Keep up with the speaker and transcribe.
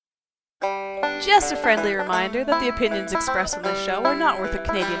Just a friendly reminder that the opinions expressed on this show are not worth a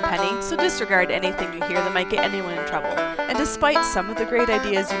Canadian penny, so disregard anything you hear that might get anyone in trouble. And despite some of the great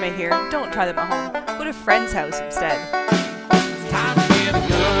ideas you may hear, don't try them at home. Go to a friend's house instead. It's time to get a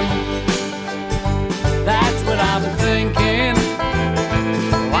gun. That's what I've been thinking.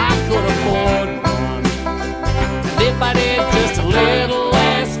 Well, I could afford one. And if I did just a little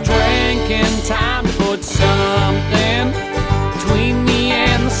less drinking, time to put something between me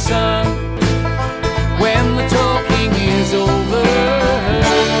and the sun. When the talking is over,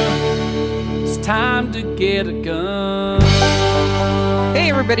 it's time to get a gun.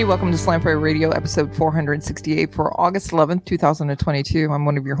 Hey everybody, welcome to Slamfire Radio, episode 468 for August 11th, 2022. I'm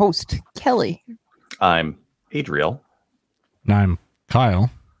one of your hosts, Kelly. I'm Adriel. And I'm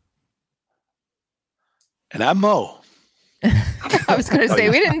Kyle. And I'm Mo. I was going to say,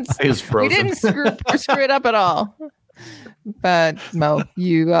 we didn't screw it up at all. But Mo,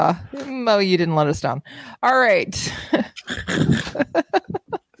 you didn't let us down. All right.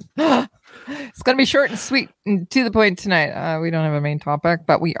 It's going to be short and sweet and to the point tonight. We don't have a main topic,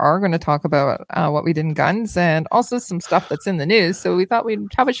 but we are going to talk about what we did in guns and also some stuff that's in the news. So we thought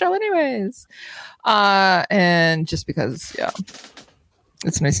we'd have a show anyways. And just because,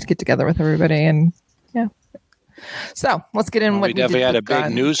 it's nice to get together with everybody and yeah. So let's get in. We definitely had a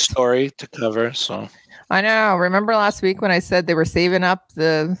big news story to cover. So I know. Remember last week when I said they were saving up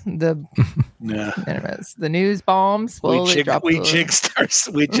the news bombs? We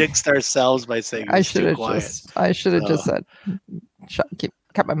jinxed ourselves by saying I should have just said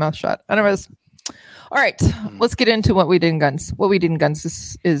kept my mouth shut. Anyways, all right, let's get into what we did in guns. What we did in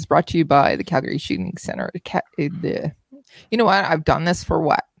guns is brought to you by the Calgary Shooting Center. You know what? I've done this for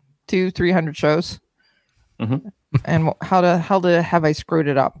 200-300 shows, and how have I screwed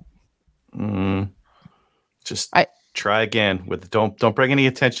it up? Just try again with don't bring any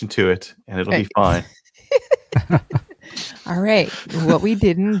attention to it, and it'll be fine. All right. What we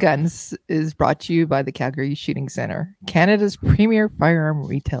did in guns is brought to you by the Calgary Shooting Center, Canada's premier firearm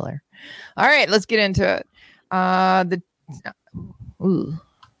retailer. All right, let's get into it. I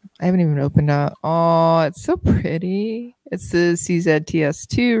haven't even opened up. Oh, it's so pretty. It's the CZ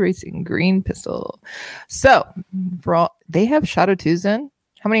TS2 Racing Green Pistol. So, they have Shadow 2s in.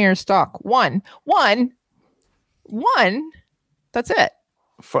 How many are in stock? One. That's it.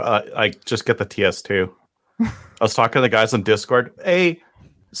 I just get the TS2. I was talking to the guys on Discord. Hey,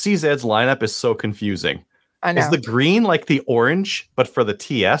 CZ's lineup is so confusing. I know. Is the green like the orange, but for the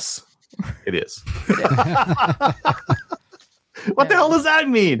TS? It is. What the hell does that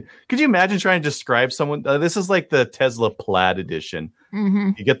mean? Could you imagine trying to describe someone? This is like the Tesla Plaid edition.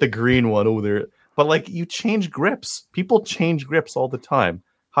 You get the green one over there, but like you change grips. People change grips all the time.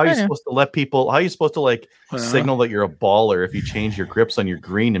 How are you supposed to let people? How are you supposed to signal that you're a baller if you change your grips on your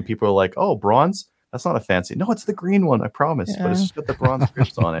green and people are like, "Oh, bronze? That's not a fancy." No, it's the green one. I promise, but it's just got the bronze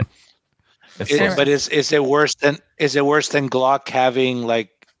grips on it. But is it worse than Glock having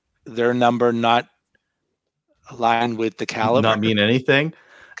like their number not aligned with the caliber? Not mean anything.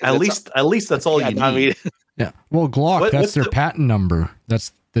 At least that's all you need. Yeah. Well, Glock, that's their patent number.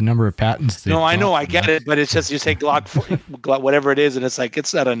 That's the number of patents. No, I know, I get it, but it's just you say Glock, whatever it is, and it's like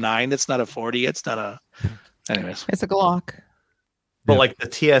it's not a 9, it's not a 40, it's not a. Anyways, it's a Glock. But like the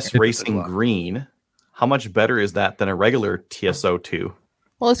TS Racing Green, how much better is that than a regular TSO2?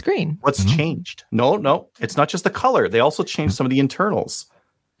 Well, it's green. What's changed? No, it's not just the color. They also changed some of the internals.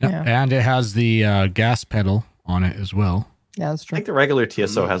 Yeah. And it has the gas pedal on it as well. Yeah, that's true. I think the regular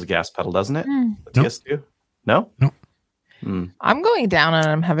TSO has a gas pedal, doesn't it? The TS2? No? I'm going down and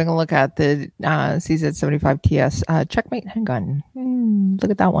I'm having a look at the CZ75 TS Checkmate handgun.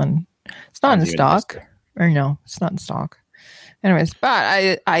 Look at that one. It's not in stock. Or no, it's not in stock. Anyways,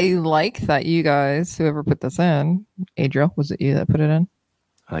 but I like that you guys, whoever put this in, Adriel, was it you that put it in?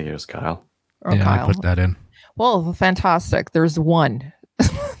 I think it was Kyle. Or Kyle. I put that in. Well, fantastic. There's one.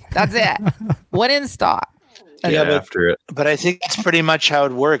 That's it. One in stock. After it. But I think that's pretty much how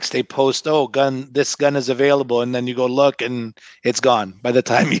it works. They post, this gun is available, and then you go look and it's gone. By the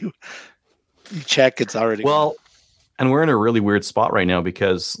time you check, it's already gone. And we're in a really weird spot right now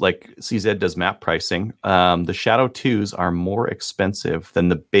because like CZ does map pricing. The Shadow 2s are more expensive than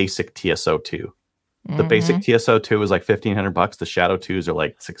the basic TSO2. The basic TSO2 is like $1,500. The Shadow 2s are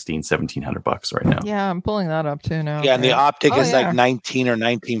like $1,700 right now. Yeah, I'm pulling that up too now. Yeah, and the optic is like $19 or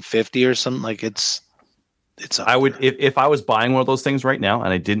 $19.50 or something. Like it's I would if I was buying one of those things right now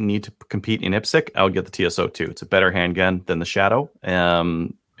and I didn't need to compete in IPSC, I would get the TSO2. It's a better handgun than the Shadow.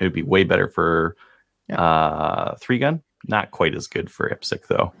 It would be way better for 3-gun. Not quite as good for IPSC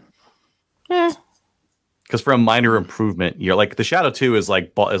though. because for a minor improvement, you're like the Shadow 2 is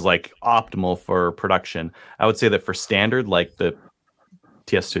like optimal for production. I would say that for standard, like the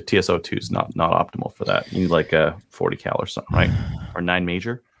TSO2 is not optimal for that. You need like a 40 cal or something, right? Or 9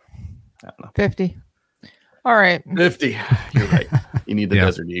 major. I don't know. 50. All right. 50. You're right. You need the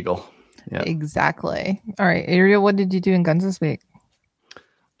Desert Eagle. Yeah. Exactly. All right, Ariel, what did you do in guns this week? I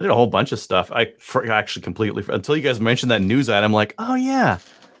did a whole bunch of stuff. I actually completely until you guys mentioned that news item. I'm like, oh yeah,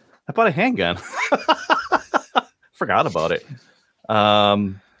 I bought a handgun. Forgot about it.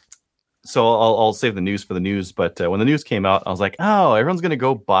 So I'll save the news for the news. But when the news came out, I was like, oh, everyone's gonna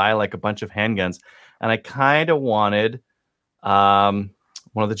go buy like a bunch of handguns, and I kind of wanted one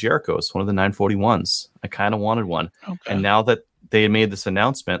of the Jerichos, one of the 941s. I kind of wanted one, and now that they made this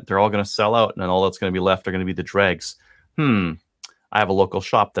announcement, they're all going to sell out, and then all that's going to be left are going to be the dregs. I have a local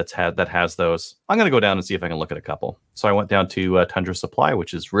shop that has those. I'm going to go down and see if I can look at a couple. So I went down to Tundra Supply,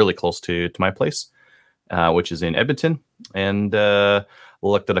 which is really close to my place, which is in Edmonton, and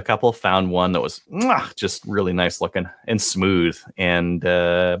looked at a couple. Found one that was just really nice looking and smooth, and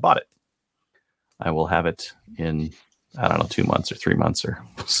bought it. I will have it in 2 months or 3 months or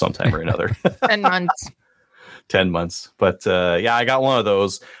sometime or another. 10 months. 10 months. But I got one of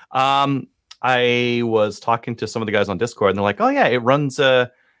those. I was talking to some of the guys on Discord, and they're like, oh yeah, it'll run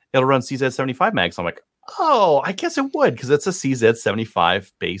CZ75 mags. I'm like, oh, I guess it would, because it's a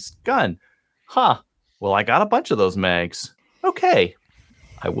CZ75 based gun. Well, I got a bunch of those mags. Okay,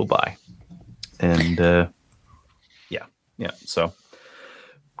 I will buy. And so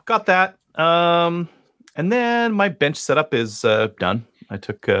got that. And then my bench setup is done. I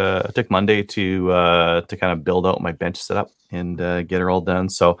took Monday to kind of build out my bench setup and get it all done.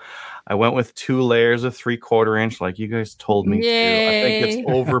 So I went with 2 layers of 3/4 inch, like you guys told me to. I think it's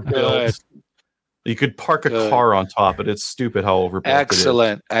overbuilt. You could park a car on top, but it's stupid how overbuilt it is.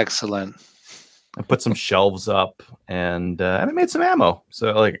 Excellent. I put some shelves up, and I made some ammo.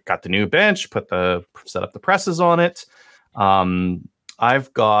 So like, got the new bench, set up the presses on it.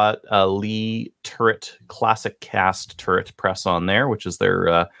 I've got a Lee turret, classic cast turret press on there, which is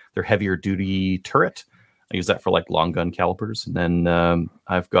their heavier duty turret. I use that for like long gun calibers. And then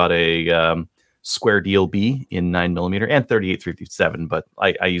I've got a square DLB in 9mm and 38-357, but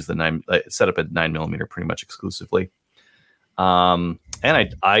I use the set up at 9mm pretty much exclusively. And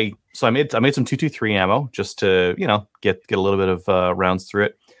I made some 223 ammo just to get a little bit of rounds through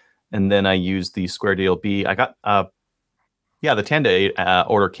it. And then I used the square DLB. I got the Tanda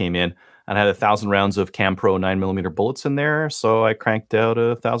order came in, and I had 1,000 rounds of Campro 9mm bullets in there, so I cranked out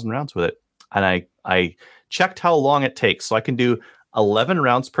 1,000 rounds with it. And I checked how long it takes, so I can do 11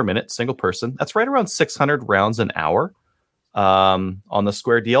 rounds per minute, single person. That's right around 600 rounds an hour on the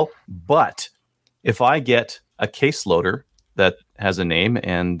square deal. But if I get a case loader that has a name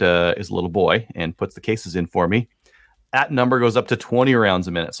and is a little boy and puts the cases in for me, that number goes up to 20 rounds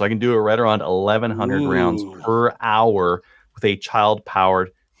a minute. So I can do it right around 1,100 rounds per hour with a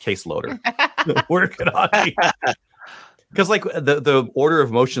child-powered case loader. Working on me. Because like the order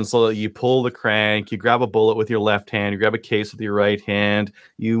of motion, so that you pull the crank, you grab a bullet with your left hand, you grab a case with your right hand,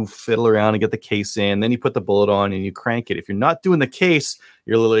 you fiddle around and get the case in, then you put the bullet on and you crank it. If you're not doing the case,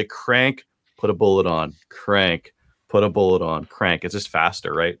 you're literally crank, put a bullet on, crank, put a bullet on, crank. It's just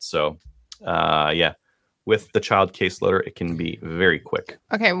faster, right? So, with the child case loader, it can be very quick.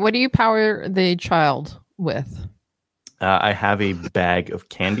 Okay, what do you power the child with? I have a bag of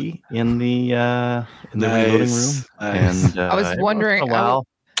candy in the reloading room, and I was wondering. I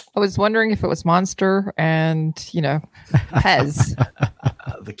was wondering if it was Monster and Pez.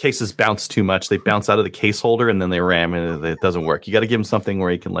 The cases bounce too much; they bounce out of the case holder, and then they ram, and it doesn't work. You got to give them something where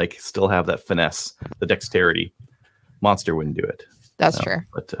you can like still have that finesse, the dexterity. Monster wouldn't do it. That's true.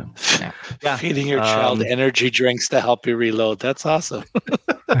 But feeding your child energy drinks to help you reload. That's awesome.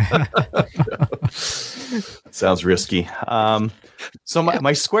 Sounds risky. So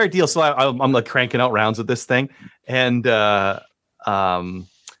my square deal. So I'm like cranking out rounds with this thing, and the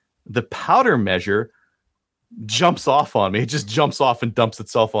powder measure jumps off on me. It just jumps off and dumps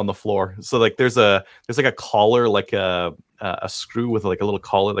itself on the floor. So like there's like a collar, like a screw with like a little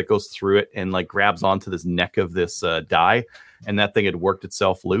collar that goes through it and like grabs onto this neck of this die, and that thing had worked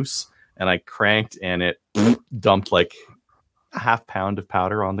itself loose. And I cranked, and it dumped like a half pound of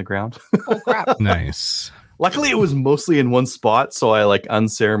powder on the ground. Oh crap! Nice. Luckily, it was mostly in one spot, so I like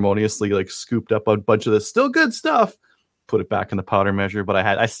unceremoniously like scooped up a bunch of this still good stuff, put it back in the powder measure. But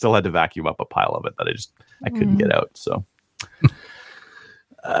I still had to vacuum up a pile of it that I couldn't get out. So,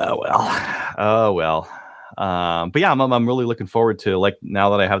 oh well. But yeah, I'm really looking forward to, like, now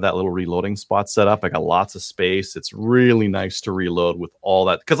that I have that little reloading spot set up, I got lots of space. It's really nice to reload with all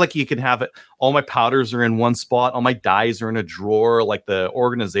that, because like you can have it, all my powders are in one spot, all my dies are in a drawer. Like the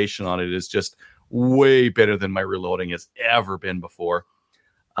organization on it is just way better than my reloading has ever been before.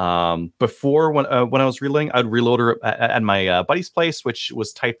 Before when I was reloading, I'd reload at my buddy's place, which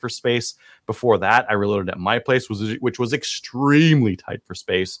was tight for space. Before that, I reloaded at my place, which was extremely tight for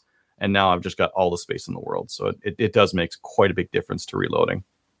space. And now I've just got all the space in the world. So it does make quite a big difference to reloading.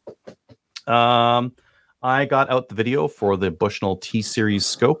 I got out the video for the Bushnell T-Series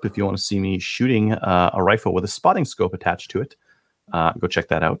scope. If you want to see me shooting a rifle with a spotting scope attached to it, go check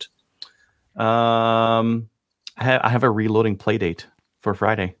that out. I have a reloading play date for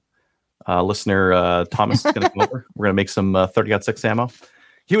Friday. Listener Thomas is going to come over. We're going to make some 30-06 ammo.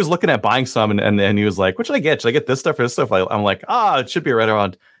 He was looking at buying some, and he was like, "What should I get? Should I get this stuff or this stuff?" I'm like, it should be right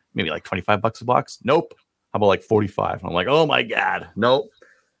around maybe like $25 a box. Nope. How about like 45? I'm like, oh my God, nope.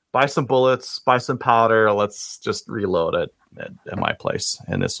 Buy some bullets, buy some powder. Let's just reload it at my place,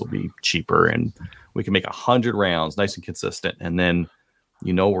 and this will be cheaper, and we can make 100 rounds, nice and consistent, and then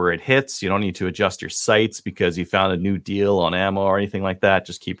you know where it hits. You don't need to adjust your sights because you found a new deal on ammo or anything like that.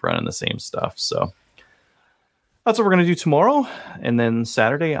 Just keep running the same stuff. So that's what we're going to do tomorrow. And then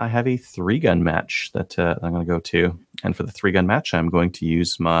Saturday, I have a 3-gun match that I'm going to go to. And for the 3-gun match, I'm going to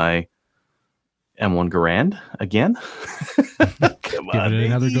use my M1 Garand again. Come on, give it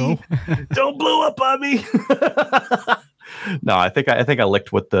another go. Don't blow up on me. No, I think I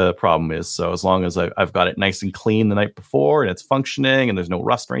licked what the problem is. So as long as I've got it nice and clean the night before and it's functioning and there's no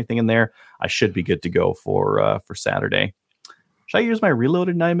rust or anything in there, I should be good to go for Saturday. Should I use my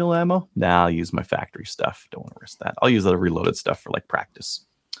reloaded 9mm ammo? Nah, I'll use my factory stuff. Don't want to risk that. I'll use the reloaded stuff for like practice.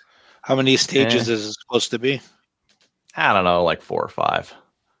 How many stages is it supposed to be? I don't know, like 4 or 5.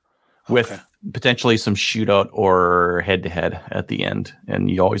 With potentially some shootout or head-to-head at the end. And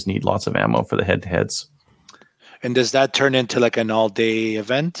you always need lots of ammo for the head-to-heads. And does that turn into like an all-day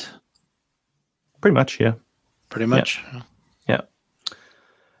event? Pretty much, yeah. Pretty much? Yeah.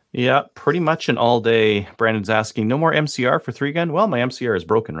 Yeah, pretty much an all-day. Brandon's asking, no more MCR for 3-gun? Well, my MCR is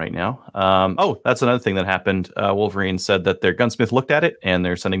broken right now. That's another thing that happened. Wolverine said that their gunsmith looked at it, and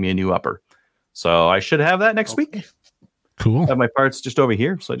they're sending me a new upper. So I should have that next week. Cool. I have my parts just over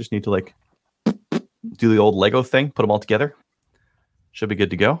here, so I just need to like do the old Lego thing, put them all together. Should be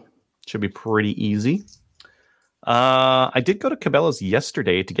good to go. Should be pretty easy. I did go to Cabela's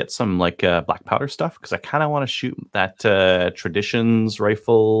yesterday to get some like black powder stuff because I kind of want to shoot that Traditions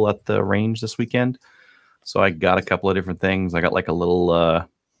rifle at the range this weekend. So I got a couple of different things. I got like a little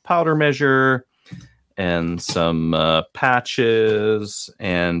powder measure and some patches,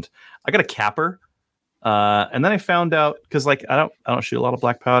 and I got a capper. And then I found out, because like I don't shoot a lot of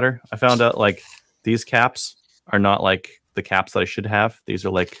black powder. I found out like these caps are not like the caps that I should have. These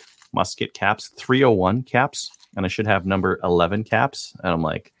are like musket caps, 301 caps. And I should have number 11 caps. And I'm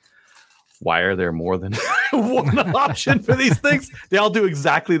like, why are there more than one option for these things? They all do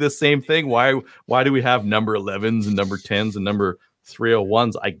exactly the same thing. Why do we have number 11s and number 10s and number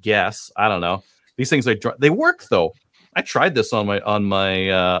 301s? I guess. I don't know. These things, they work though. I tried this on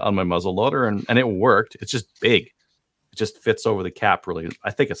my muzzle loader and it worked. It's just big. It just fits over the cap really.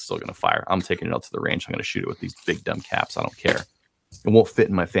 I think it's still going to fire. I'm taking it out to the range. I'm going to shoot it with these big dumb caps. I don't care. It won't fit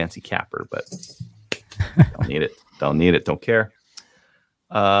in my fancy capper, but don't need it. Don't care.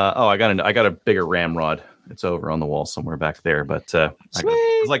 I got a bigger ramrod. It's over on the wall somewhere back there. But it's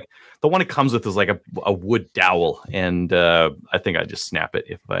like the one it comes with is like a wood dowel, and I think I'd just snap it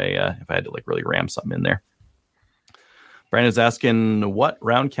if I had to like really ram something in there. Brandon's asking, what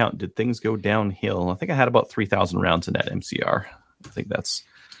round count did things go downhill? I think I had about 3,000 rounds in that MCR. I think that's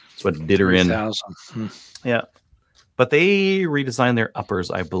what did her in. Yeah. But they redesigned their uppers,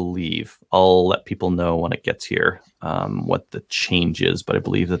 I believe. I'll let people know when it gets here what the change is. But I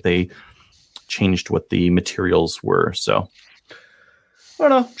believe that they changed what the materials were. So I don't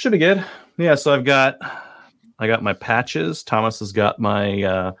know. Should be good. Yeah. So I got my patches. Thomas has got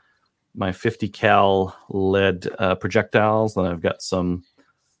my 50 cal lead projectiles. Then I've got some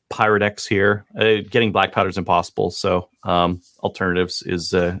Pyrodex here. Getting black powder is impossible. So alternatives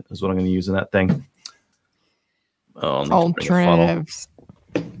is what I'm going to use in that thing. Alternatives.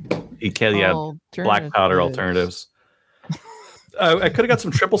 Black powder alternatives. I could have got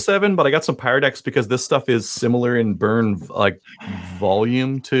some 777, but I got some Pyrodex because this stuff is similar in burn like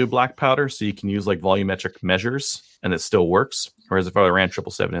volume to black powder, so you can use like volumetric measures and it still works. Whereas if I ran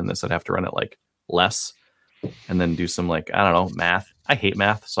 777 in this, I'd have to run it like less and then do some like, I don't know, math. I hate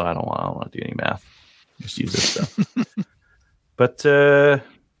math, so I don't want to do any math. Just use this stuff. But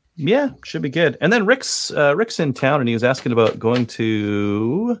Yeah, should be good. And then Rick's in town, and he was asking about going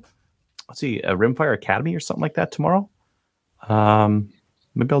to a Rimfire Academy or something like that tomorrow.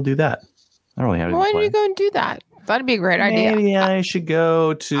 Maybe I'll do that. I don't really have anything. Why don't you go and do that? That'd be a great idea. Maybe I should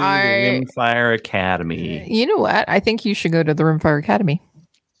go to the Rimfire Academy. You know what? I think you should go to the Rimfire Academy.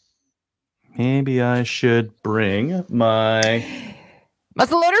 Maybe I should bring my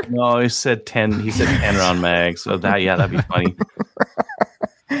muzzle loader. No, he said 10. He said 10 round mag. So that'd be funny.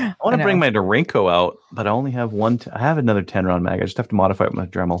 I want to bring my Dorenko out, but I only have one. I have another 10 round mag. I just have to modify it with my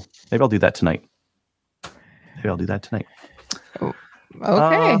Dremel. Maybe I'll do that tonight.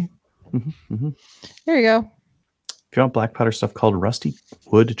 Okay. Here you go. If you want black powder stuff called Rusty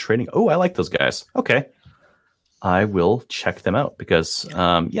Wood Trading. Oh, I like those guys. Okay. I will check them out because,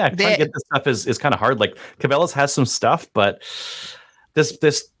 trying to get this stuff is kind of hard. Like Cabela's has some stuff, but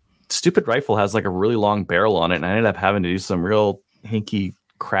this stupid rifle has like a really long barrel on it, and I ended up having to do some real hinky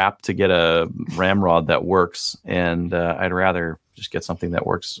crap to get a ramrod that works, and I'd rather just get something that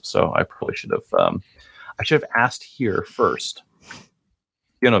works. So I probably should have asked here first.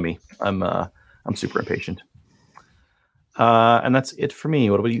 You know me, I'm super impatient. And that's it for me.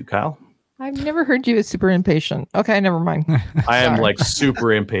 What about you, Kyle? I've never heard you as super impatient. Okay, never mind. I am like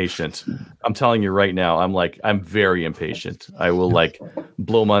super impatient. I'm telling you right now, I'm very impatient. I will like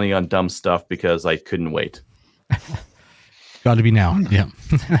blow money on dumb stuff because I couldn't wait. Got to be now. Yeah.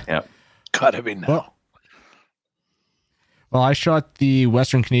 Yeah. Got to be now. Well, I shot the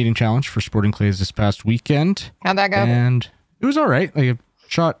Western Canadian Challenge for Sporting Clays this past weekend. How'd that go? And it was all right. Like,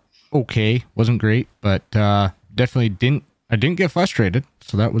 shot okay. Wasn't great, but definitely I didn't get frustrated,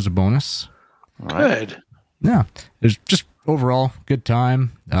 so that was a bonus. Good. Yeah. It was just overall good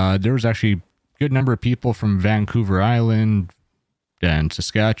time. There was actually a good number of people from Vancouver Island and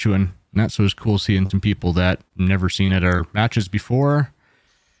Saskatchewan. And that's so it was cool seeing some people that never seen at our matches before.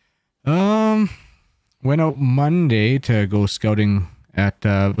 Went out Monday to go scouting at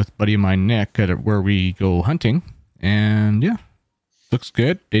with a buddy of mine, Nick, at where we go hunting. And yeah, looks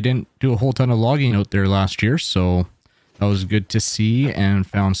good. They didn't do a whole ton of logging out there last year, so that was good to see, and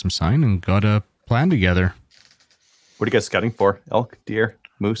found some sign and got a plan together. What are you guys scouting for? Elk, deer,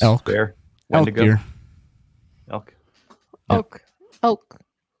 moose, elk, bear, wendigo? Deer. Elk. Elk.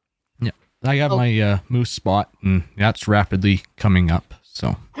 Yeah. I got my moose spot, and that's rapidly coming up,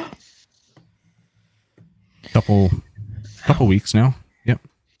 so couple weeks now. Yep.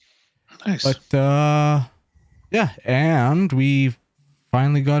 Nice. But yeah, and we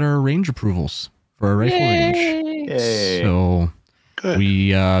finally got our range approvals for our rifle range. Yay. So good.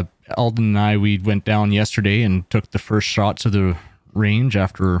 We Alden and I, we went down yesterday and took the first shots of the range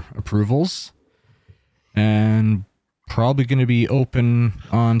after approvals, and probably going to be open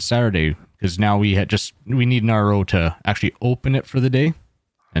on Saturday because now we need an RO to actually open it for the day,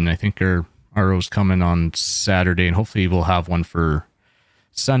 and I think our RO's coming on Saturday, and hopefully we'll have one for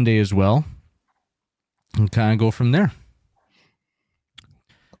Sunday as well, and kind of go from there.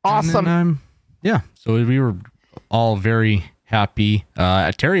 Awesome. And then, so we were all very happy.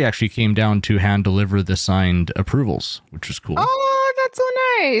 Terry actually came down to hand deliver the signed approvals, which was cool. Oh, that's so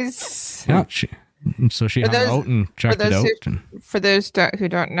nice. Yeah, she hung out and checked it out. For those who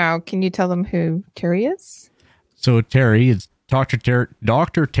don't know, can you tell them who Terry is? So Terry is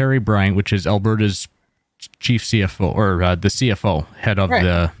Dr. Terry Bryant, which is Alberta's chief CFO, or the CFO, head of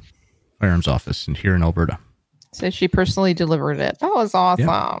the firearms office here in Alberta. So she personally delivered it. That was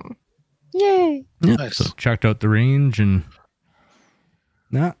awesome. Yeah. Yay. Yeah. Nice. So checked out the range, and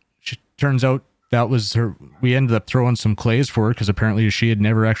turns out that was her. We ended up throwing some clays for her because apparently she had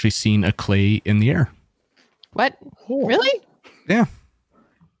never actually seen a clay in the air. What? Really? Yeah.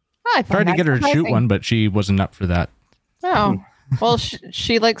 I tried to get her to shoot one, but she wasn't up for that. Oh, well,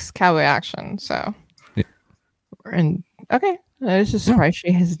 she likes cowboy action, so. Yeah. And okay, I was just surprised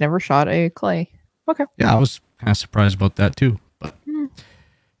she has never shot a clay. Okay. Yeah, I was kind of surprised about that too. But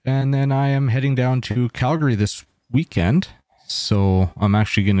and then I am heading down to Calgary this weekend, so I'm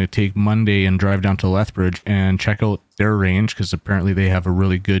actually going to take Monday and drive down to Lethbridge and check out their range because apparently they have a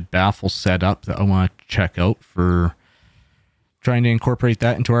really good baffle setup that I want to check out for trying to incorporate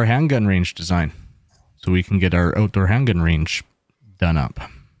that into our handgun range design, so we can get our outdoor handgun range done up.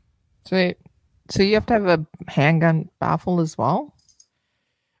 Sweet. So you have to have a handgun baffle as well?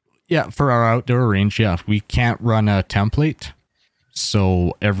 Yeah, for our outdoor range, yeah. We can't run a template.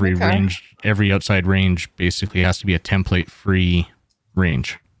 So every outside range basically has to be a template-free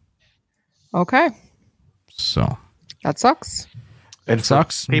range. Okay. So. That sucks. It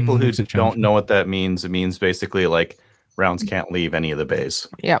sucks. People who don't know what that means, it means basically like rounds can't leave any of the bays.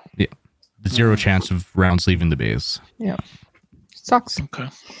 Yep. Yeah. Zero chance of rounds leaving the bays. Yeah. Sucks. Okay.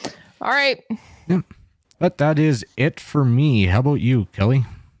 All right. But that is it for me. How about you, Kelly?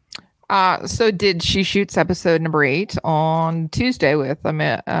 So did She Shoots episode number 8 on Tuesday with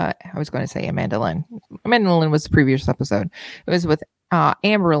I was going to say Amanda Lynn. Amanda Lynn was the previous episode. It was with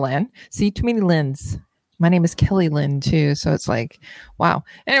Amber Lynn. See, too many Lynns. My name is Kelly Lynn too, so it's like, wow.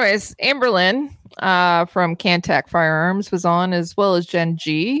 Anyways, Amber Lynn from Cantech Firearms was on, as well as Jen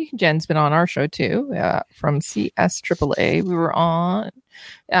G. Jen's been on our show too, from CSAAA. We were on.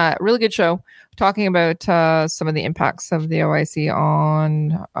 Really good show, talking about some of the impacts of the OIC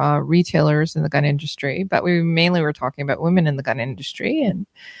on retailers in the gun industry. But we mainly were talking about women in the gun industry, and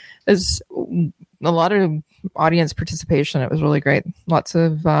there's a lot of audience participation. It was really great. Lots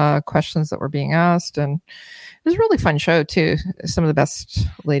of questions that were being asked, and it was a really fun show too. Some of the best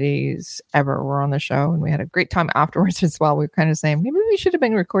ladies ever were on the show, and we had a great time afterwards as well. We were kind of saying maybe we should have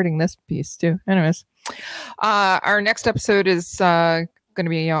been recording this piece too. Anyways, our next episode is going to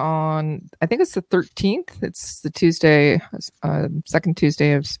be on, I think it's the 13th. It's the Tuesday, second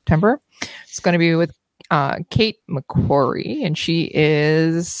Tuesday of September. It's going to be with Kate McQuarrie, and she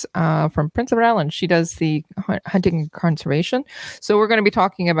is from Prince Edward Island. She does the hunting and conservation. So we're going to be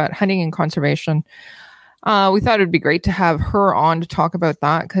talking about hunting and conservation. We thought it would be great to have her on to talk about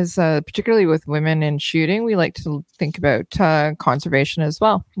that, because particularly with women in shooting, we like to think about conservation as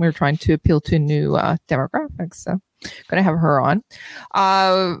well. We're trying to appeal to new demographics. So going to have her on.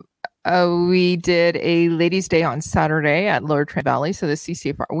 We did a ladies' day on Saturday at Lower Trent Valley. So the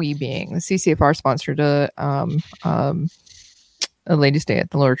CCFR, we being the CCFR, sponsored a ladies' day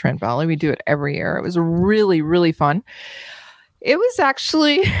at the Lower Trent Valley. We do it every year. It was really, really fun. It was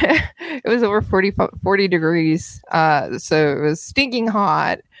actually, it was over 40 degrees. So it was stinking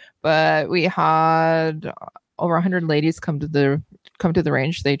hot, but we had over 100 ladies come to the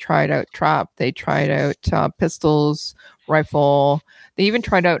range. They tried out trap. They tried out pistols, rifle. They even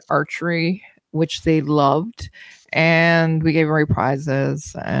tried out archery, which they loved. And we gave away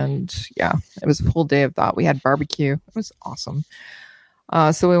prizes. And yeah, it was a full day of that. We had barbecue. It was awesome.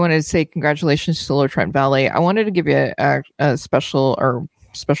 So we wanted to say congratulations to Lower Trent Valley. I wanted to give you a special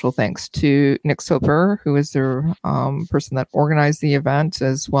thanks to Nick Soper, who is the person that organized the event,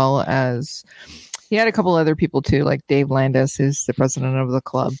 as well as he had a couple other people too, like Dave Landis, who's the president of the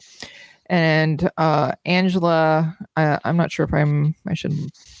club. And Angela, I'm not sure if I should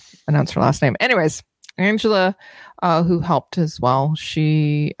announce her last name. Anyways, Angela, who helped as well.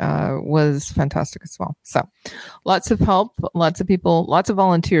 She was fantastic as well. So lots of help, lots of people, lots of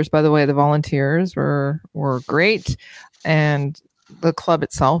volunteers. By the way, the volunteers were great. And the club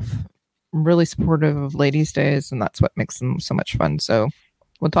itself, really supportive of Ladies' Days. And that's what makes them so much fun. So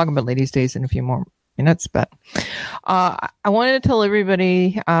we'll talk about Ladies' Days in a few more minutes. But I wanted to tell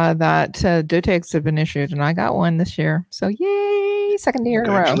everybody that doe tags have been issued, and I got one this year. So yay, second year in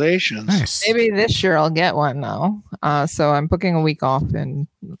a row. Congratulations. Nice. Maybe this year I'll get one though. So I'm booking a week off, and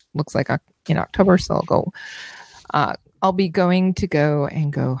looks like in October. So I'll go. I'll be going to go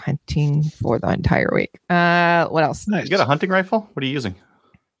hunting for the entire week. What else? Nice. You got a hunting rifle? What are you using?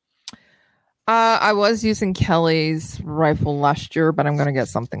 I was using Kelly's rifle last year, but I'm going to get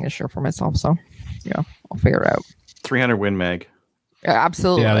something this year for myself. So yeah, I'll figure it out. 300 Win Mag. Yeah,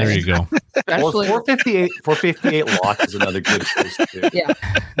 absolutely. Yeah, there you go. Especially 458 lock is another good choice too. Yeah.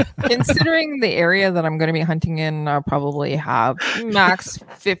 Considering the area that I'm going to be hunting in, I'll probably have max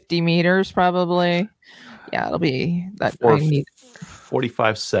 50 meters probably. Yeah, it'll be that. I need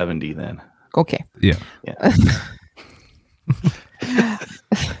 4570 then. Okay. Yeah.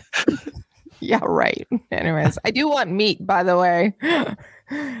 Yeah, right. Anyways, I do want meat, by the way.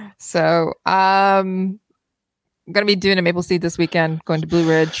 So I'm going to be doing a maple seed this weekend, going to Blue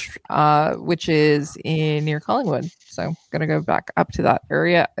Ridge, which is near Collingwood. So I'm going to go back up to that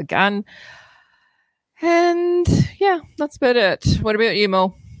area again. And yeah, that's about it. What about you,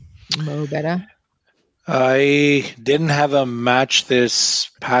 Mo? Mo better. I didn't have a match this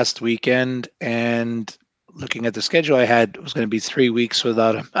past weekend, and looking at the schedule I had, it was going to be 3 weeks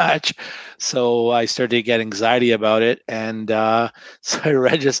without a match. So I started to get anxiety about it. And so I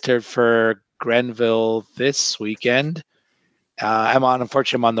registered for Grenville this weekend.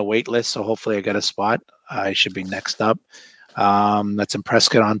 Unfortunately, I'm on the wait list. So hopefully I get a spot. I should be next up. That's in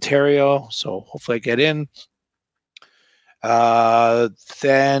Prescott, Ontario. So hopefully I get in.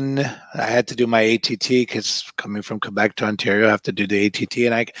 Then I had to do my ATT because coming from Quebec to Ontario, I have to do the ATT.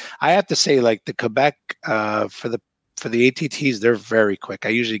 And I have to say, like, the Quebec, for the ATTs, they're very quick. I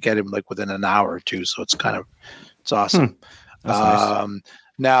usually get them like within an hour or two. So it's awesome. Nice.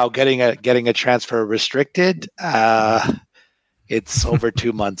 Now getting a transfer restricted, it's over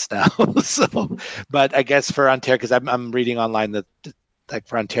 2 months now. So, but I guess for Ontario, because I'm reading online that like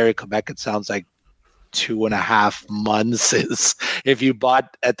for Ontario, Quebec, it sounds like 2.5 months is if you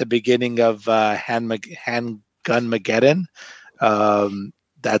bought at the beginning of Handgun Mageddon.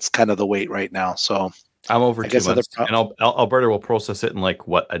 That's kind of the wait right now. So I'm over I 2 guess months, and Alberta will process it in like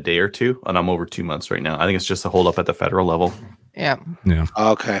a day or two, and I'm over 2 months right now. I think it's just a hold up at the federal level. Yeah.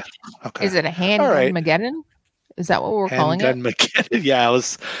 Okay. Is it a Handgun Mageddon? Is that what we're calling it? Handgun Mageddon. Yeah,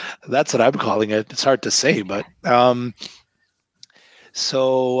 that's what I'm calling it. It's hard to say, but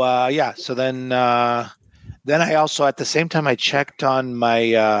so then I also at the same time I checked on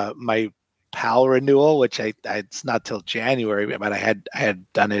my my PAL renewal, which it's not till January, but I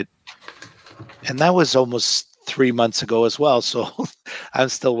had done it, and that was almost 3 months ago as well. So I'm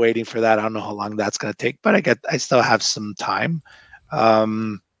still waiting for that. I don't know how long that's going to take, but I still have some time.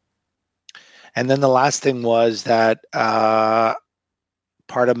 And then the last thing was that part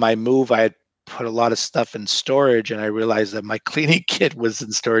of my move, I had put a lot of stuff in storage, and I realized that my cleaning kit was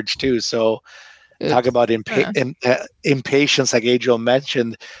in storage too. So talk about impatience, like Adriel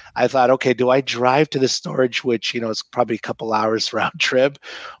mentioned. I thought, okay, do I drive to the storage, which is probably a couple hours round trip,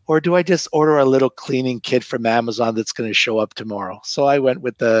 or do I just order a little cleaning kit from Amazon that's going to show up tomorrow? So I went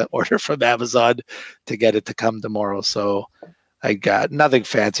with the order from Amazon to get it to come tomorrow. So I got nothing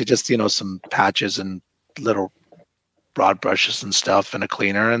fancy, just some patches and little broad brushes and stuff, and a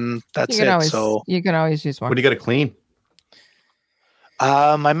cleaner, and that's it. So you can always use one. What do you got to clean?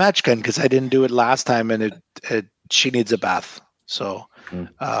 My match gun, because I didn't do it last time, and she needs a bath. So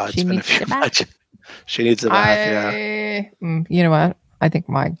it's been a few matches. She needs a bath. You know what? I think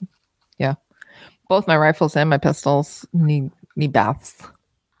both my rifles and my pistols need baths.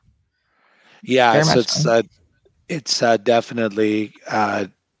 Yeah, so it's definitely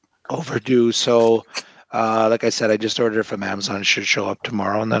overdue. So, like I said, I just ordered it from Amazon. It should show up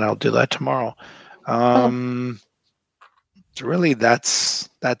tomorrow, and then I'll do that tomorrow. So really, that's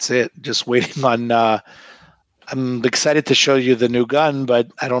it. Just waiting on. I'm excited to show you the new gun, but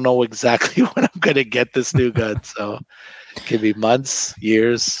I don't know exactly when I'm going to get this new gun. So it could be months,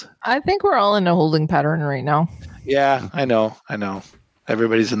 years. I think we're all in a holding pattern right now. Yeah, I know.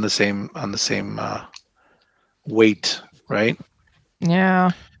 Everybody's on the same weight, right?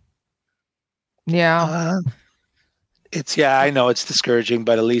 Yeah. I know it's discouraging,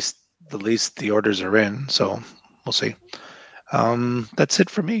 but at least the orders are in, so we'll see. That's it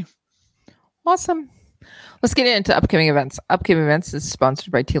for me. Awesome. Let's get into upcoming events. Upcoming events is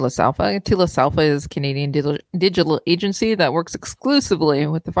sponsored by Telos Alpha. Telos Alpha is a Canadian digital agency that works exclusively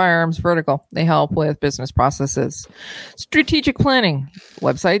with the firearms vertical. They help with business processes, strategic planning,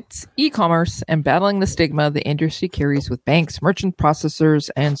 websites, e-commerce, and battling the stigma the industry carries with banks, merchant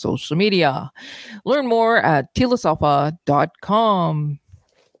processors, and social media. Learn more at telosalpha.com.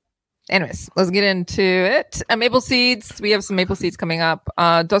 Anyways, let's get into it. Maple Seeds. We have some Maple Seeds coming up.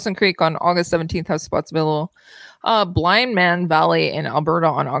 Dawson Creek on August 17th has spots available. Blind Man Valley in Alberta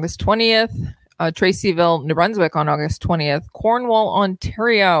on August 20th. Tracyville, New Brunswick on August 20th. Cornwall,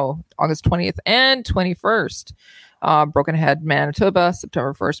 Ontario, August 20th and 21st. Broken Head, Manitoba,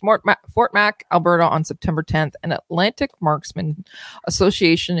 September 1st. Fort Mac, Alberta on September 10th. And Atlantic Marksman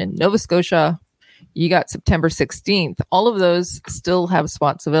Association in Nova Scotia, you got September 16th. All of those still have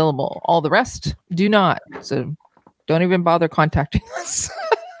spots available. All the rest do not. So don't even bother contacting us.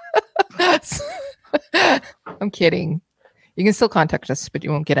 I'm kidding. You can still contact us, but you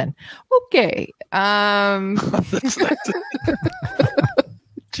won't get in. Okay. Jeez.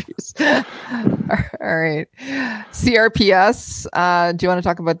 All right. CRPS. Do you want to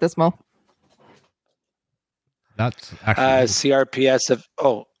talk about this, Mo? That's actually CRPS.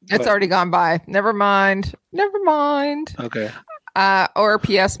 It's already gone by. Never mind. Okay.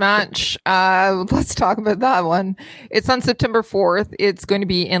 ORPS match. Let's talk about that one. It's on September 4th. It's going to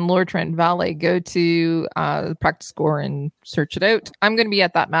be in Lower Trent Valley. Go to the practice score and search it out. I'm going to be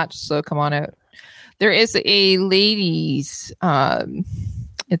at that match, so come on out. There is a ladies.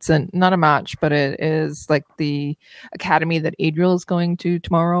 It's not a match, but it is like the academy that Adriel is going to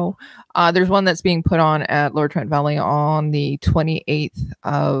tomorrow. There's one that's being put on at Lower Trent Valley on the 28th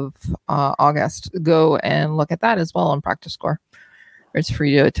of August. Go and look at that as well on Practice Score. It's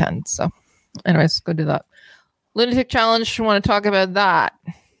free to attend. So anyways, go do that. Lunatic Challenge, want to talk about that?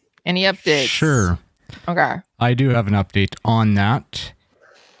 Any updates? Sure. Okay. I do have an update on that.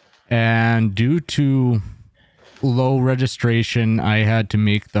 And due to low registration, I had to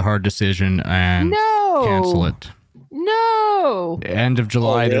make the hard decision and cancel it. No. End of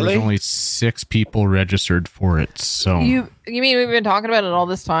July, really? There was only 6 people registered for it. So you mean we've been talking about it all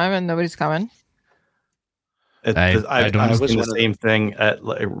this time and nobody's coming? I don't was know. saying the same thing.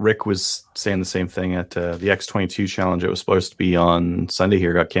 Rick was saying the same thing at the X22 challenge. It was supposed to be on Sunday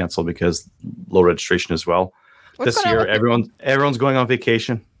here, got canceled because low registration as well. What's This going on year, with everyone's going on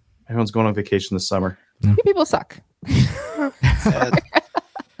vacation. Everyone's going on vacation this summer. you people suck. We'll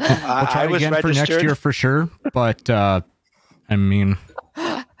try I was again for registered. next year for sure. But I mean,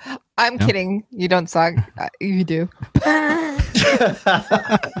 I'm kidding. You don't suck. You do.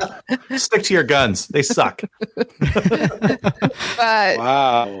 Stick to your guns. They suck. But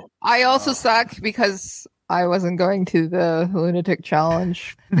Wow. I also suck because I wasn't going to the lunatic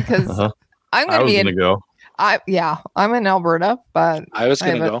challenge because Uh-huh. I'm I going to was be going to in. go. I'm in Alberta, but I was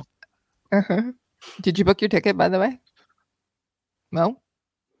going to haven't- go uh-huh. Did you book your ticket, by the way? No.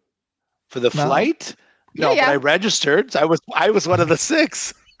 for the No. flight. No, Yeah. but I registered. I was one of the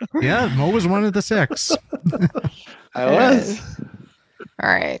 6. yeah, Mo was one of the 6. I was. All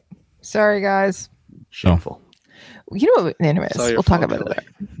right. Sorry, guys. Shameful. You know what? Anyways, Saw your we'll talk phone, about it.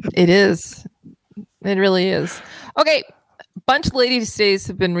 Billy. It is. It really is. Okay. Bunch of ladies' days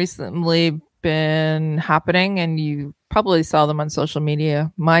have been recently been happening, and you probably saw them on social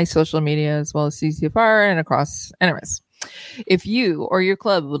media, my social media, as well as CCFR and across. Anyways, if you or your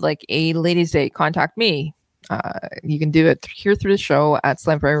club would like a ladies' day, contact me. You can do it here through the show at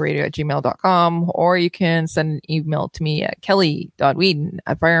slamfireradio@gmail.com, or you can send an email to me at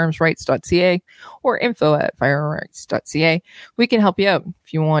kelly.whedon@firearmsrights.ca or info@firearmsrights.ca. We can help you out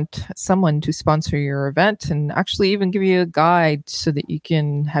if you want someone to sponsor your event and actually even give you a guide so that you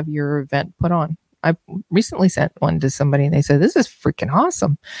can have your event put on. I recently sent one to somebody and they said, "This is freaking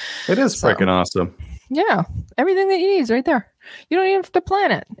awesome." It is So- freaking awesome. Yeah, everything that you need is right there. You don't even have to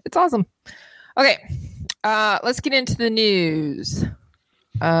plan it. It's awesome. Okay, let's get into the news.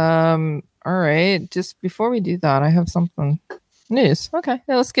 All right, just before we do that, I have something news. Okay,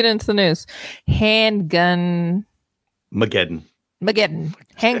 yeah, let's get into the news. Handgun Mageddon. Mageddon.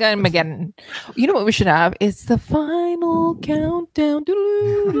 Handgun Mageddon. You know what we should have? It's the final countdown.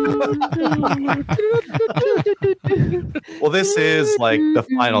 Well, this is like the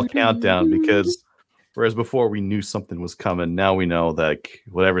final countdown because whereas before we knew something was coming, now we know that like,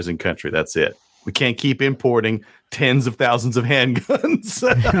 whatever's in country, that's it. We can't keep importing tens of thousands of handguns.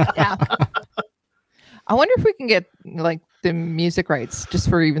 Yeah. I wonder if we can get like the music rights just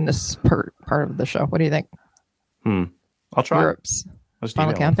for even this part of the show. What do you think? I'll try. Europe's I'll just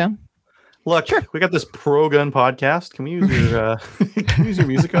final email them. countdown. Look, we got this pro gun podcast. Can we use your can we use your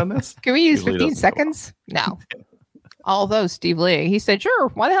music on this? Can we use Usually 15 doesn't go seconds? No. Although Steve Lee, he said, "Sure,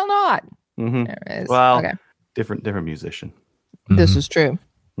 why the hell not?" Mhm. There it is. Well, okay, different musician. this is true.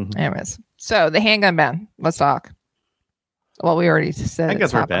 Mhm. Anyways, so the handgun ban. Let's talk. Well, we already said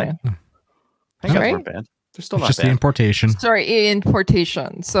it's Handguns weren't happening. banned. Handguns Right? weren't banned. They're still It's not just the banned. importation. Sorry,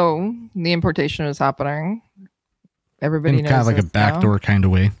 importation. So the importation is happening. Everybody In knows kind of like a this now. backdoor kind of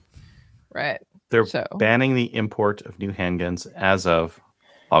way. right? They're So- banning the import of new handguns as of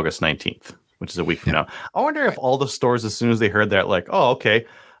August 19th, which is a week from now. I wonder if all the stores, as soon as they heard that, like, oh, okay,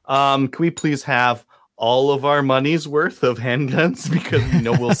 can we please have all of our money's worth of handguns because we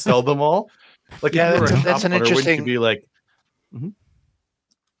know we'll sell them all? Like, Yeah, if you were a that's shop an owner, wouldn't interesting- you be like,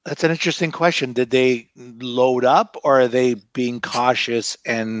 That's an interesting question. Did they load up or are they being cautious?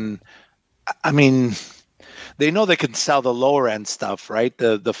 And I mean, they know they can sell the lower end stuff, right?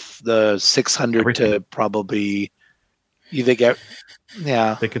 The 600 Everything. to probably either get,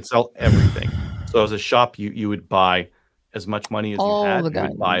 yeah. they could sell everything. So as a shop, you would buy as much money as All you had. the you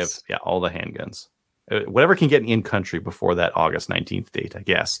would buy guns. all the handguns. Whatever can get in country before that August 19th date, I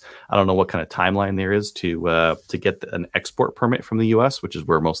guess. I don't know what kind of timeline there is to get an export permit from the US, which is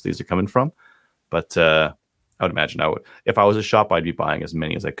where most of these are coming from. But I would imagine if I was a shop, I'd be buying as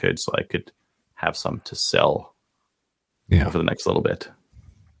many as I could so I could have some to sell over the next little bit.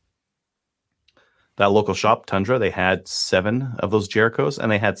 That local shop, Tundra, they had 7 of those Jerichos,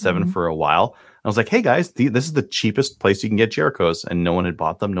 and they had 7 for a while. I was like, hey guys, this is the cheapest place you can get Jerichos, and no one had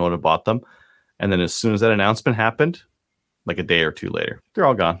bought them. And then as soon as that announcement happened, like a day or two later, they're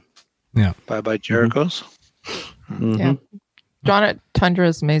all gone. Bye-bye Jerichos. Mhm. Yeah. John at Tundra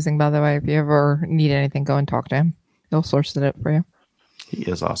is amazing, by the way. If you ever need anything, go and talk to him. He'll source it up for you. He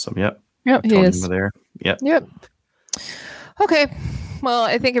is awesome. Yep. Yep, he Tony is. over there. Yep. Yep. Okay. Well,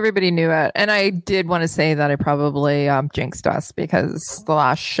 I think everybody knew it. And I did want to say that I probably jinxed us because the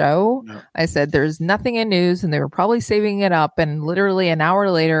last show, I said there's nothing in news and they were probably saving it up. And literally an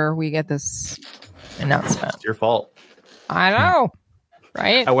hour later, we get this announcement. It's your fault. I know.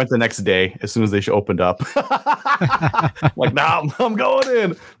 Right? I went the next day as soon as they opened up. Like, nah, I'm going in.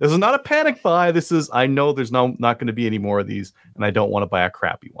 This is not a panic buy. This is, I know there's not going to be any more of these, and I don't want to buy a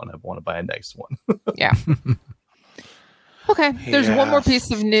crappy one. I want to buy a nice one. Yeah. Okay, there's one more Yeah.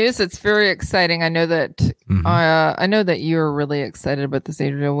 piece of news that's very exciting. I know that I know that you're really excited about this,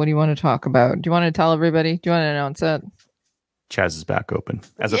 Adriel. What do you want to talk about? Do you want to tell everybody? Do you want to announce it? Chaz is back open.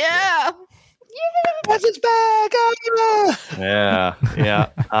 As of today. Yeah. Yes, it's back. Yeah,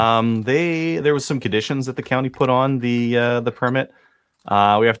 yeah. There was some conditions that the county put on the permit.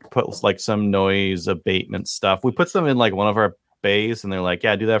 We have to put like some noise abatement stuff. We put some in like one of our bays, and they're like,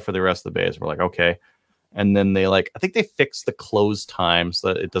 "Yeah, do that for the rest of the bays." We're like, "Okay." And then I think they fixed the close time so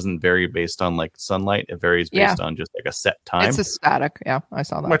that it doesn't vary based on like sunlight. It varies based on just like a set time. It's a static. Yeah, I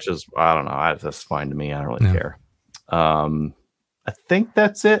saw that. Which is, I don't know. That's fine to me. I don't really Yeah. care. I think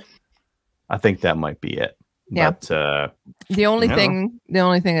that's it. I think that might be it. Yeah. But, The only Yeah. thing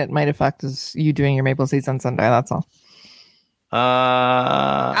that might affect is you doing your maple seeds on Sunday. That's all.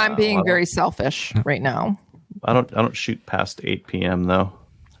 I'm being well, very selfish right now. I don't shoot past 8 p.m. though.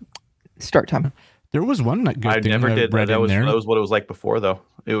 Start time. There was one good I thing never I did. read That in was there. what it was like before though.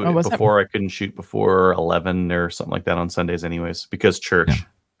 It was was it? before I couldn't shoot before 11 or something like that on Sundays anyways because church.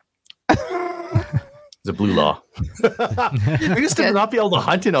 It's a blue law. We used to not be able to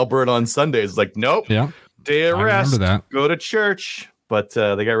hunt in Alberta on Sundays. Like, nope. Yeah, Day of I rest. remember that. Go to church. But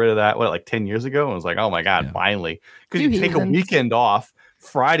they got rid of that, like 10 years ago? And I was like, oh my God, Yeah. finally. Because You you take a heathens. weekend off.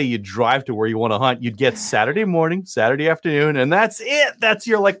 Friday, you drive to where you want to hunt. You'd get Saturday morning, Saturday afternoon, and that's it. That's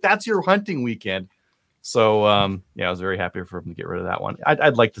your hunting weekend. So, yeah, I was very happy for them to get rid of that one.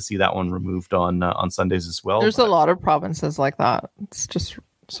 I'd like to see that one removed on Sundays as well. There's a but lot of provinces like that. It's just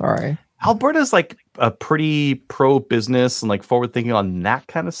sorry. Alberta's like a pretty pro business and like forward thinking on that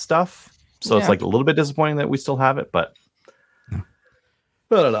kind of stuff. So it's Yeah. like a little bit disappointing that we still have it, but I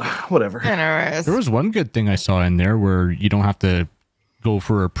don't know. Whatever. Anyways, There was one good thing I saw in there where you don't have to go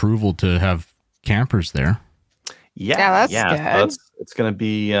for approval to have campers there. Yeah, that's good. So it's going to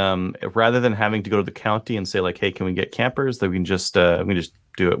be rather than having to go to the county and say like, "Hey, can we get campers?" That we can just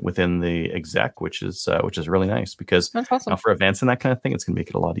do it within the exec, which is really nice because that's awesome. for events and that kind of thing, it's going to make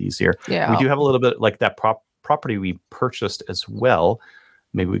it a lot easier. Yeah. We do have a little bit like that property we purchased as well.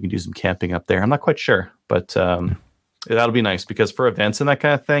 Maybe we can do some camping up there. I'm not quite sure, but that'll be nice because for events and that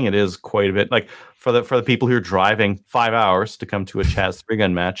kind of thing, it is quite a bit. Like for the people who are driving 5 hours to come to a Chaz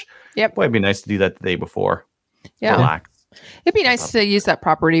 3-gun match. Yep. Boy, it'd be nice to do that the day before. Yeah. Relax. It'd be nice to use that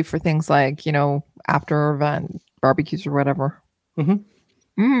property for things like, after event barbecues or whatever. Mhm.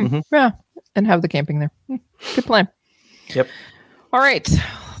 Yeah. And have the camping there. Good plan. Yep. All right.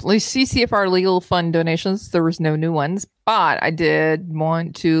 CCFR Legal Fund donations. There was no new ones, but I did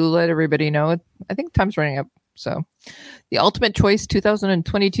want to let everybody know. I think time's running up. So the Ultimate Choice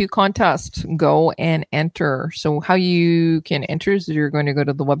 2022 contest, go and enter. So how you can enter is you're going to go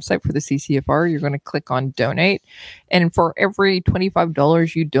to the website for the CCFR. You're going to click on donate. And for every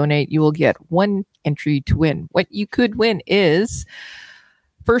 $25 you donate, you will get one entry to win. What you could win is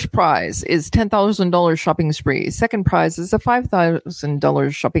first prize is $10,000 shopping spree. Second prize is a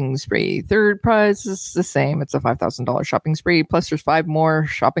 $5,000 shopping spree. Third prize is the same. It's a $5,000 shopping spree. Plus there's 5 more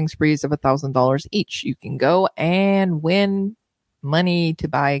shopping sprees of $1,000 each. You can go and win money to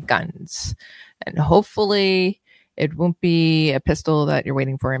buy guns. And hopefully it won't be a pistol that you're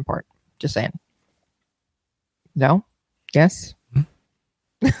waiting for import. Just saying. No? Yes?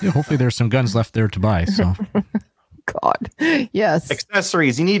 Yeah, hopefully there's some guns left there to buy. So God. Yes.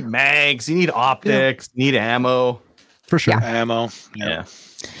 Accessories. You need mags. You need optics. You need ammo. for sure. Ammo. Yeah.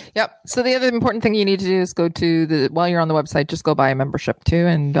 Yep. So the other important thing you need to do is go to while you're on the website, just go buy a membership too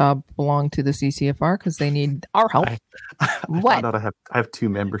and belong to the CCFR because they need our help. I What? found out I have 2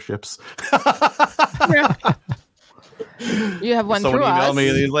 memberships. You have one Someone through emailed us. me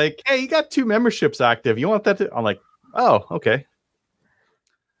and he's like, "Hey, you got 2 memberships active. You want that to?" I'm like, "Oh, okay."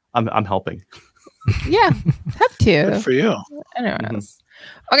 I'm helping. Yeah, have Good to. for you. Anyways.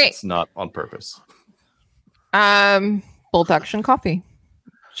 Okay. It's not on purpose. Bolt Action Coffee.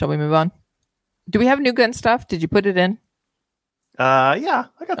 Shall we move on? Do we have new gun stuff? Did you put it in? Yeah,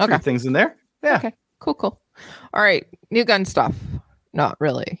 I got 3 Okay. things in there. Yeah. Okay. Cool. All right. New gun stuff. Not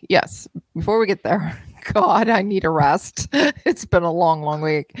really. Yes. Before we get there, God, I need a rest. It's been a long, long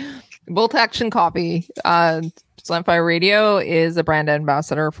week. Bolt Action Coffee. Slamfire Radio is a brand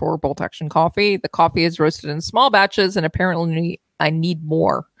ambassador for Bolt Action Coffee. The coffee is roasted in small batches, and apparently I need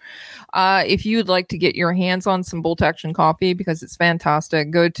more. If you'd like to get your hands on some Bolt Action Coffee because it's fantastic,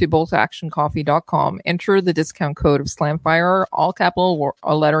 go to boltactioncoffee.com, enter the discount code of Slamfire, all capital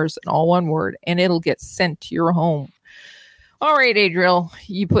letters and all one word, and it'll get sent to your home. All right, Adriel,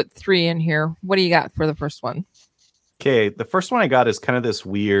 you put 3 in here. What do you got for the first one? Okay, the first one I got is kind of this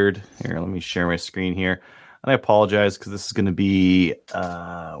weird. Here, let me share my screen here. And I apologize because this is going to be,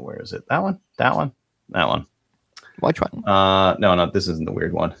 where is it? That one? Which one? No, this isn't the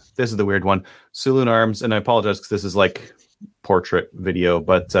weird one. This is the weird one. Saloon Arms, and I apologize because this is like portrait video,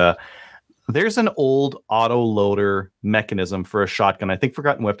 but there's an old auto loader mechanism for a shotgun. I think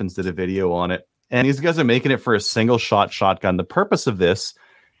Forgotten Weapons did a video on it, and these guys are making it for a single shot shotgun. The purpose of this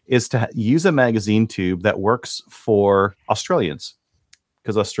is to use a magazine tube that works for Australians,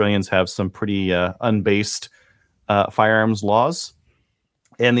 because Australians have some pretty unbased firearms laws.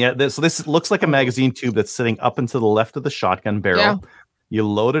 And so this looks like a magazine tube that's sitting up and to the left of the shotgun barrel. Yeah. You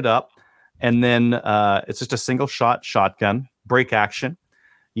load it up, and then it's just a single shot shotgun, break action.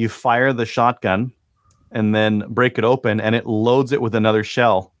 You fire the shotgun, and then break it open, and it loads it with another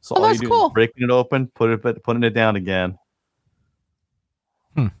shell. So all you do is breaking it open, putting it down again.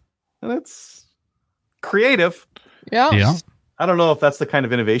 And it's creative. Yeah. I don't know if that's the kind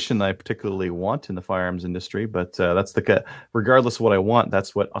of innovation that I particularly want in the firearms industry, but that's regardless of what I want,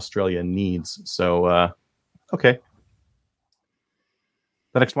 that's what Australia needs. So, okay.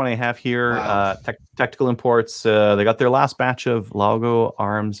 The next one I have here, Tactical Imports. They got their last batch of Lago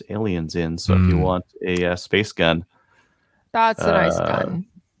Arms Aliens in. So if you want a space gun, that's a nice gun.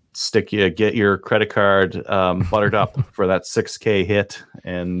 Get your credit card buttered up for that $6,000 hit,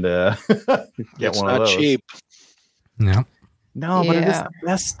 and get one of those. It's not cheap. Yeah. No, but it is the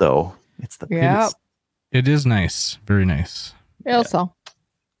best, though. It's the best. It is nice. Very nice. Also.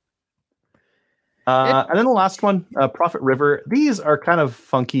 And then the last one, Prophet River. These are kind of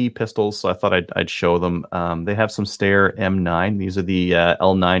funky pistols, so I thought I'd show them. They have some Steyr M9. These are the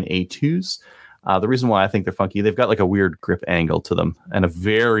L9A2s. The reason why I think they're funky, they've got like a weird grip angle to them and a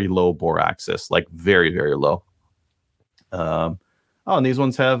very low bore axis, like very, very low. And these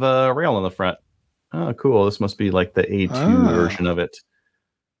ones have a rail on the front. Oh, cool. This must be like the A2 version of it.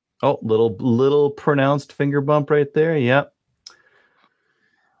 Oh, little pronounced finger bump right there. Yep.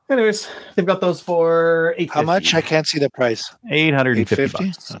 Anyways, they've got those for $850. How much? I can't see the price.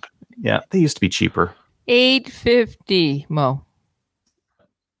 $850. Okay. Yeah, they used to be cheaper. $850, Mo.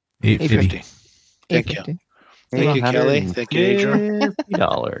 $850. Thank you. Thank you, Kelly. Thank you, Adrian.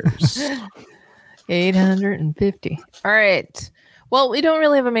 $850. $850. All right. Well, we don't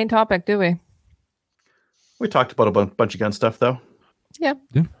really have a main topic, do we? We talked about a bunch of gun stuff, though. Yeah.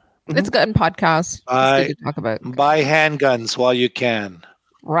 It's a gun podcast. Buy, to talk about. Buy handguns while you can.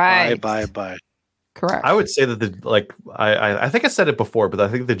 Right. Buy. Correct. I would say that I think I said it before, but I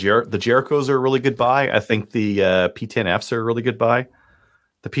think the Jerichos are a really good buy. I think the P10Fs are a really good buy.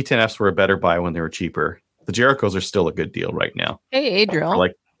 The P10Fs were a better buy when they were cheaper. The Jerichos are still a good deal right now. Hey, Adriel.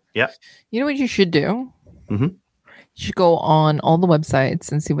 Yeah. You know what you should do? Mm-hmm. You should go on all the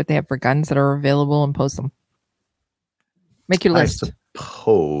websites and see what they have for guns that are available and post them. Make your list. I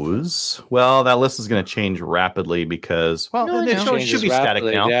suppose. Well, that list is going to change rapidly because it should be static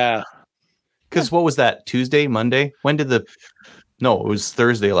now. Yeah. Because what was that? Tuesday, Monday? When did No, it was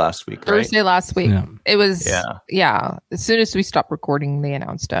Thursday last week, right? Thursday last week. Yeah. It was, as soon as we stopped recording, they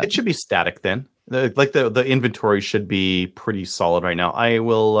announced it. It should be static then. The inventory should be pretty solid right now. I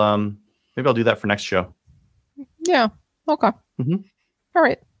will, maybe I'll do that for next show. Yeah. Okay. Mm-hmm. All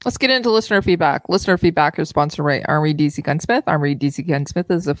right. Let's get into listener feedback. Listener feedback is sponsored by Armory DC Gunsmith. Armory DC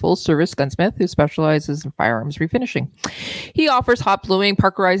Gunsmith is a full-service gunsmith who specializes in firearms refinishing. He offers hot bluing,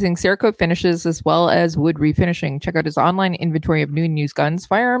 parkerizing, Cerakote finishes, as well as wood refinishing. Check out his online inventory of new and used guns,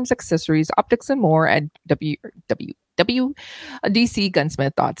 firearms, accessories, optics, and more at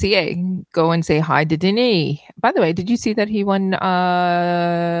www.dcgunsmith.ca. Go and say hi to Denis. By the way, did you see that he won?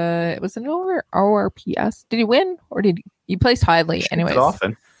 It was an ORPS. Did he win, or did he placed highly? Anyways,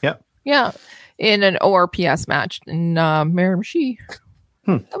 often. Yeah, in an ORPS match in Miramichi.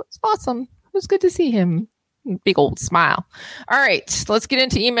 That was awesome. It was good to see him. Big old smile. All right, let's get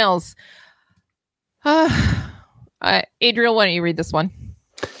into emails. Adriel, why don't you read this one?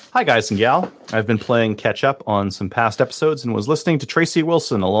 Hi, guys and gal. I've been playing catch up on some past episodes and was listening to Tracy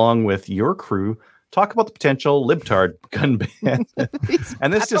Wilson along with your crew talk about the potential libtard gun ban.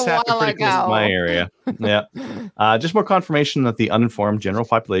 And this just happened pretty close to my area. Yeah. Just more confirmation that the uninformed general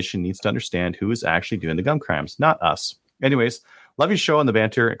population needs to understand who is actually doing the gun crimes, not us. Anyways, love your show and the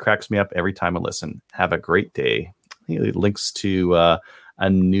banter. It cracks me up every time I listen. Have a great day. He links to a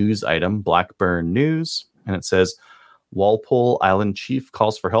news item, Blackburn News, and it says, Walpole Island chief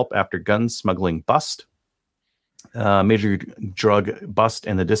calls for help after gun smuggling bust. Major drug bust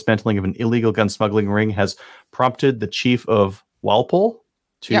and the dismantling of an illegal gun smuggling ring has prompted the chief of Walpole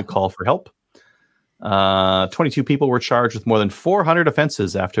to call for help. 22 people were charged with more than 400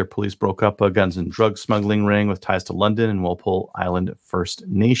 offenses after police broke up a guns and drug smuggling ring with ties to London and Walpole Island First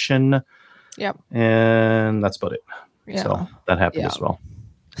Nation. Yep. And that's about it. Yeah. So that happened as well.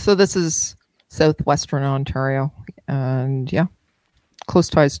 So this is southwestern Ontario. And yeah, close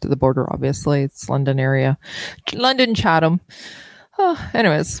ties to the border, obviously. It's London area. London, Chatham.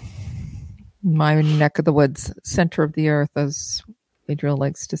 Anyways, my neck of the woods, center of the earth, as Adriel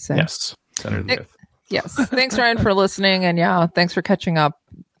likes to say. Yes. Center of the earth. Yes. Thanks, Ryan, for listening. And yeah, thanks for catching up.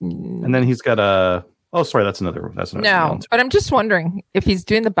 And then he's got a... Oh, sorry. That's another No, email. but I'm just wondering if he's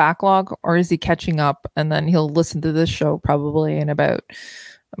doing the backlog or is he catching up and then he'll listen to this show probably in about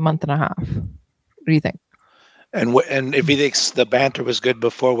a month and a half. What do you think? And if he thinks the banter was good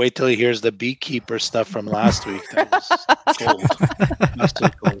before, wait till he hears the beekeeper stuff from last week. That was gold.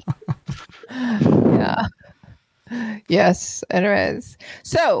 Absolute gold. Yeah. Yes. Anyways.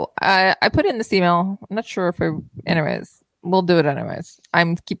 So I put in this email. I'm not sure if anyways, we'll do it anyways.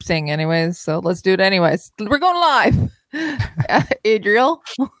 I'm keep saying anyways. So let's do it anyways. We're going live. Adriel.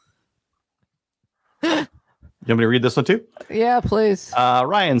 You want me to read this one too? Yeah, please.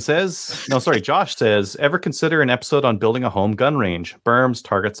 Josh says, ever consider an episode on building a home gun range, berms,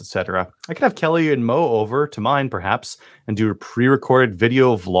 targets, etc.? I could have Kelly and Mo over to mine, perhaps, and do a pre-recorded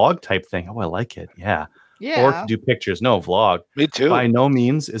video vlog type thing. Oh, I like it. Yeah. Yeah. Or to do pictures. No, vlog. Me too. By no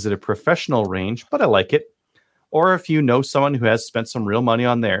means is it a professional range, but I like it. Or if you know someone who has spent some real money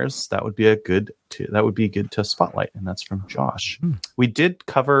on theirs, that would be good to spotlight. And that's from Josh. We did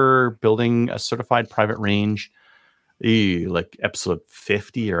cover building a certified private range, like episode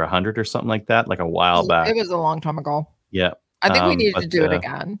 50 or 100 or something like that, like a while back. It was a long time ago. Yeah. I think we need to do it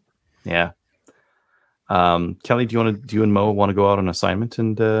again. Yeah. Kelly, do you and Mo want to go out on assignment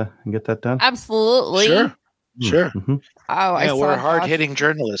and get that done? Absolutely. Sure. Mm-hmm. Oh, Yeah, we're hard-hitting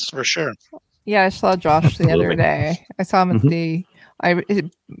journalists for sure. Yeah, I saw Josh the other day. I saw him at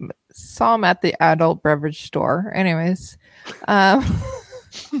saw him at the adult beverage store. Anyways,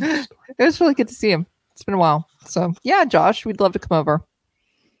 it was really good to see him. It's been a while. So yeah, Josh, we'd love to come over.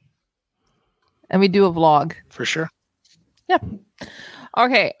 And we do a vlog. For sure. Yeah.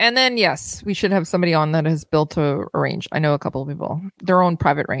 Okay. And then, yes, we should have somebody on that has built a range. I know a couple of people, their own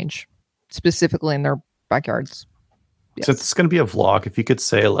private range, specifically in their backyards. Yes. Since it's going to be a vlog, if you could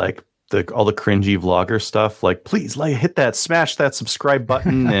say like all the cringy vlogger stuff, like please hit that, smash that subscribe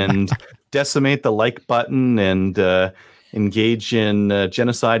button and decimate the like button and engage in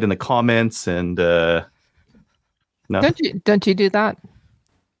genocide in the comments and no. Don't you do that?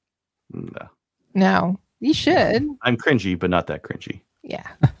 No, you should. I'm cringy, but not that cringy. Yeah.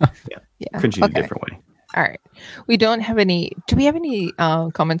 Yeah. Cringy in a different way. All right. We don't have any. Do we have any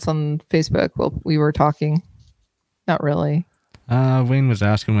comments on Facebook while we were talking? Not really. Wayne was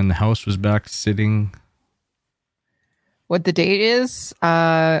asking when the house was back sitting. What the date is?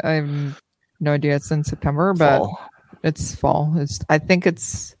 I have no idea. It's in September, but fall. It's fall. I think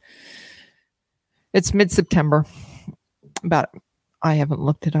it's mid-September. But I haven't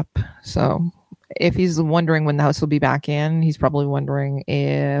looked it up. So if he's wondering when the house will be back in, he's probably wondering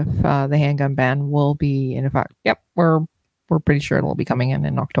if the handgun ban will be in effect. Yep, we're pretty sure it'll be coming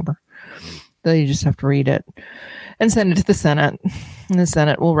in October. Then you just have to read it and send it to the Senate. And the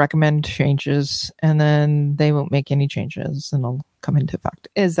Senate will recommend changes, and then they won't make any changes, and it'll come into effect.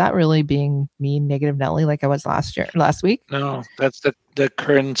 Is that really being mean, negative Nelly, like I was last week? No, that's the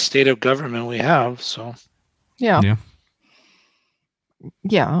current state of government we have. So yeah.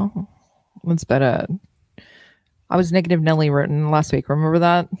 That's better. I was negative Nelly written last week. Remember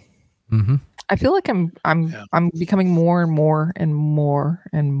that? Mm-hmm. I feel like I'm becoming more and more and more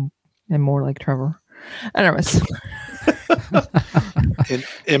and more like Trevor. Anyways.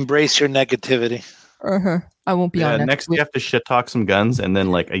 Embrace your negativity. I won't be on next. You have to shit talk some guns, and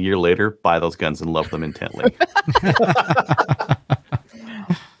then like a year later, buy those guns and love them intently.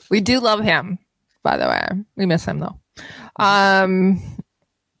 We do love him, by the way. We miss him though.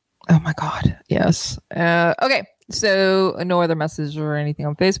 Oh my God. Yes. Okay. So no other message or anything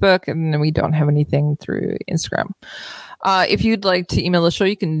on Facebook, and then we don't have anything through Instagram. If you'd like to email the show,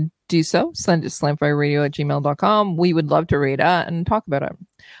 you can do so. Send it to slamfireradio@gmail.com. We would love to read it and talk about it.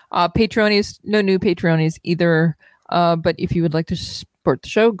 Patreonies, no new Patreonies either. But if you would like to support the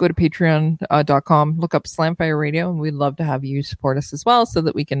show, go to patreon.com, look up Slamfire Radio, and we'd love to have you support us as well so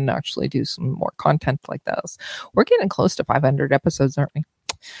that we can actually do some more content like this. We're getting close to 500 episodes, aren't we?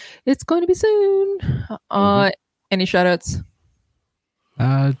 It's going to be soon. Any shout outs?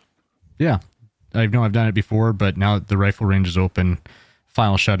 Yeah. I know I've done it before, but now that the rifle range is open,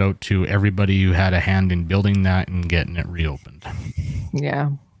 final shout out to everybody who had a hand in building that and getting it reopened. Yeah.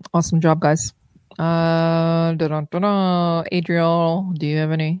 Awesome job, guys. Adriel, do you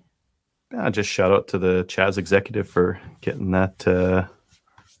have any? Just shout out to the Chaz executive for getting that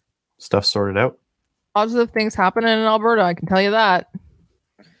stuff sorted out. Positive things happening in Alberta, I can tell you that.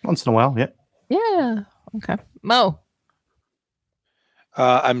 Once in a while, yeah. Yeah. Okay. Mo.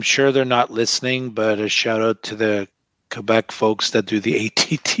 I'm sure they're not listening, but a shout out to the Quebec folks that do the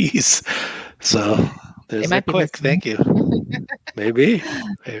ATTs. So there's a quick thank you. Maybe.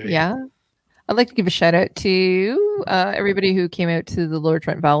 Yeah. I'd like to give a shout out to everybody who came out to the Lower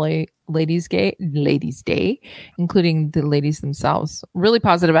Trent Valley Ladies Day, including the ladies themselves. Really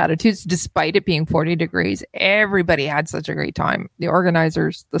positive attitudes, despite it being 40 degrees. Everybody had such a great time. The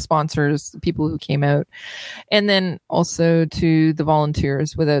organizers, the sponsors, the people who came out. And then also to the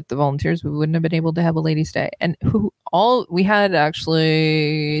volunteers. Without the volunteers, we wouldn't have been able to have a Ladies Day. And we had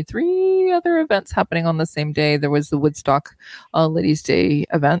actually 3 other events happening on the same day. There was the Woodstock Ladies Day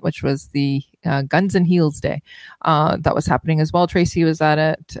event, which was the Guns and Heels Day. That was happening as well. Tracy was at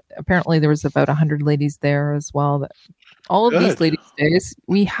it. Apparently there was about 100 ladies there as well. All of these ladies days,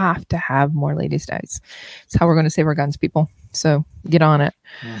 we have to have more ladies days. It's how we're going to save our guns, people. So get on it.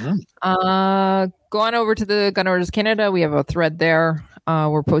 Mm-hmm. Go on over to the Gun Owners Canada. We have a thread there.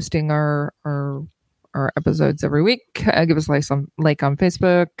 We're posting our episodes every week. Give us a like on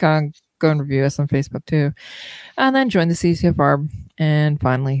Facebook. Go and review us on Facebook too. And then join the CCFR. And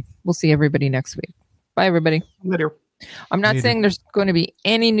finally, we'll see everybody next week. Bye, everybody. Later. I'm not saying there's going to be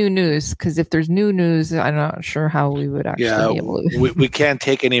any new news, because if there's new news, I'm not sure how we would actually be able to. we can't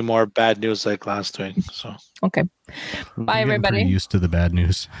take any more bad news like last week. So okay. Bye, everybody. Pretty used to the bad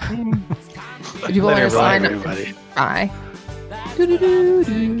news. If you want to sign up, bye.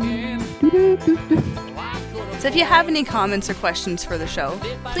 So if you have any comments or questions for the show,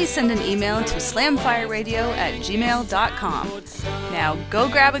 please send an email to slamfireradio@gmail.com. Now go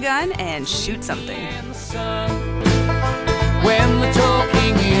grab a gun and shoot something. When the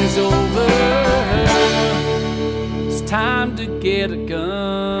talking is over, it's time to get a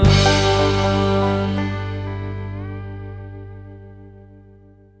gun.